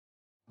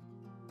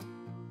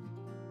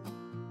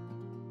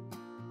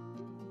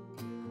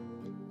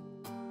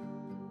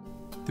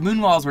The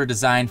MoonWalls were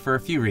designed for a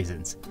few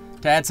reasons: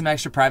 to add some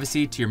extra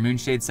privacy to your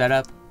MoonShade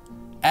setup,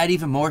 add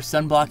even more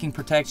sun-blocking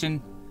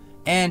protection,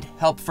 and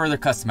help further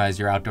customize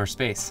your outdoor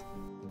space.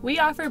 We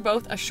offer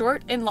both a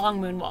short and long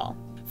MoonWall.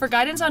 For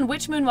guidance on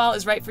which MoonWall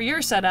is right for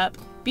your setup,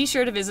 be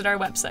sure to visit our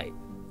website.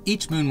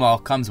 Each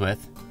MoonWall comes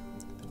with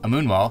a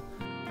MoonWall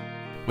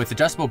with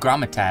adjustable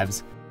grommet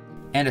tabs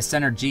and a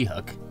center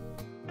G-hook,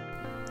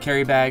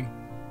 carry bag,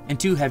 and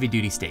 2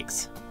 heavy-duty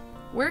stakes.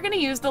 We're going to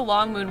use the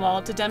long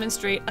MoonWall to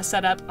demonstrate a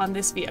setup on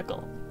this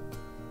vehicle.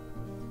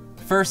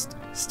 First,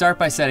 start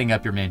by setting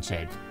up your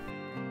MoonShade.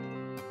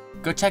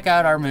 Go check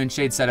out our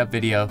MoonShade setup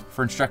video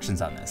for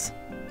instructions on this.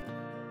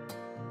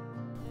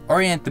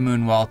 Orient the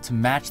MoonWall to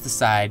match the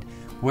side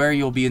where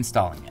you'll be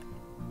installing it.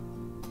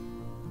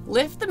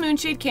 Lift the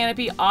MoonShade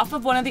canopy off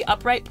of one of the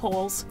upright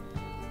poles.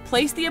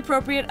 Place the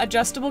appropriate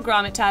adjustable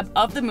grommet tab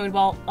of the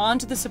MoonWall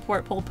onto the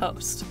support pole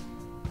post.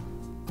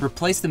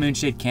 Replace the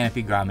MoonShade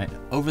canopy grommet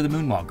over the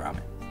MoonWall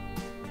grommet.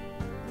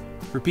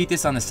 Repeat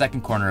this on the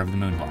second corner of the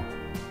MoonWall.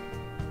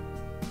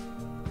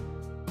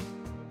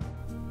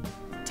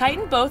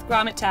 Tighten both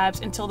grommet tabs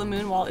until the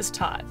MoonWall is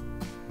taut.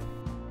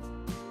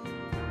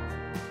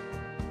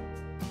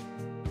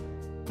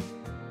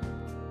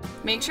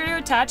 Make sure to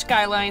attach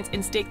guy lines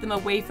and stake them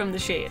away from the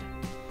shade.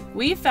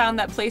 We've found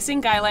that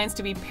placing guy lines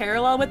to be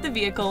parallel with the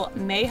vehicle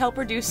may help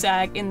reduce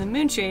sag in the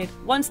MoonShade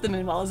once the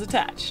MoonWall is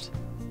attached.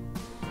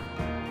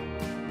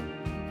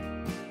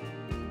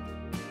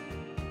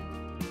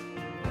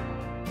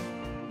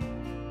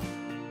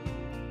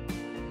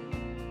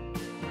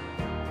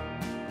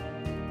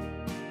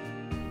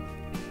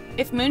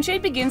 If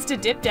MoonShade begins to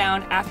dip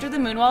down after the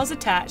MoonWall is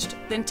attached,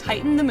 then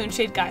tighten the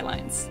MoonShade guy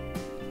lines.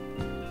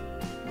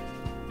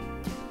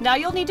 Now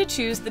you'll need to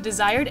choose the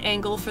desired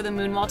angle for the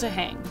MoonWall to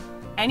hang,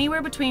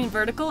 anywhere between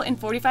vertical and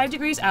 45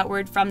 degrees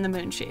outward from the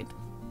MoonShade.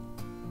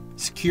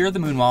 Secure the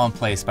MoonWall in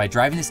place by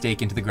driving the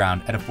stake into the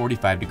ground at a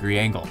 45-degree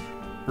angle.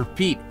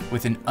 Repeat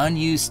with an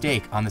unused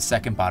stake on the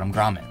second bottom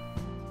grommet.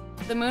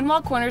 The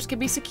MoonWall corners can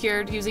be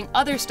secured using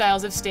other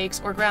styles of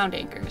stakes or ground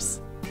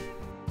anchors.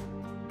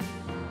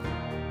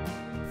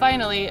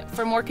 Finally,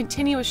 for more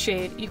continuous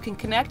shade, you can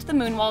connect the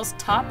MoonWall's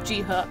top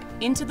G-hook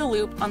into the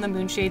loop on the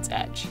MoonShade's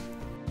edge.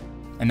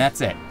 And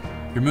that's it.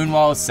 Your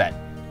MoonWall is set.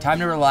 Time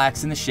to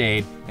relax in the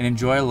shade and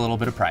enjoy a little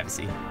bit of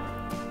privacy.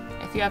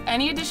 If you have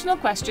any additional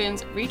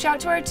questions, reach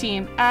out to our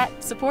team at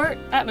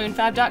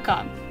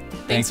support@moonfab.com.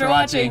 Thanks for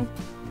watching.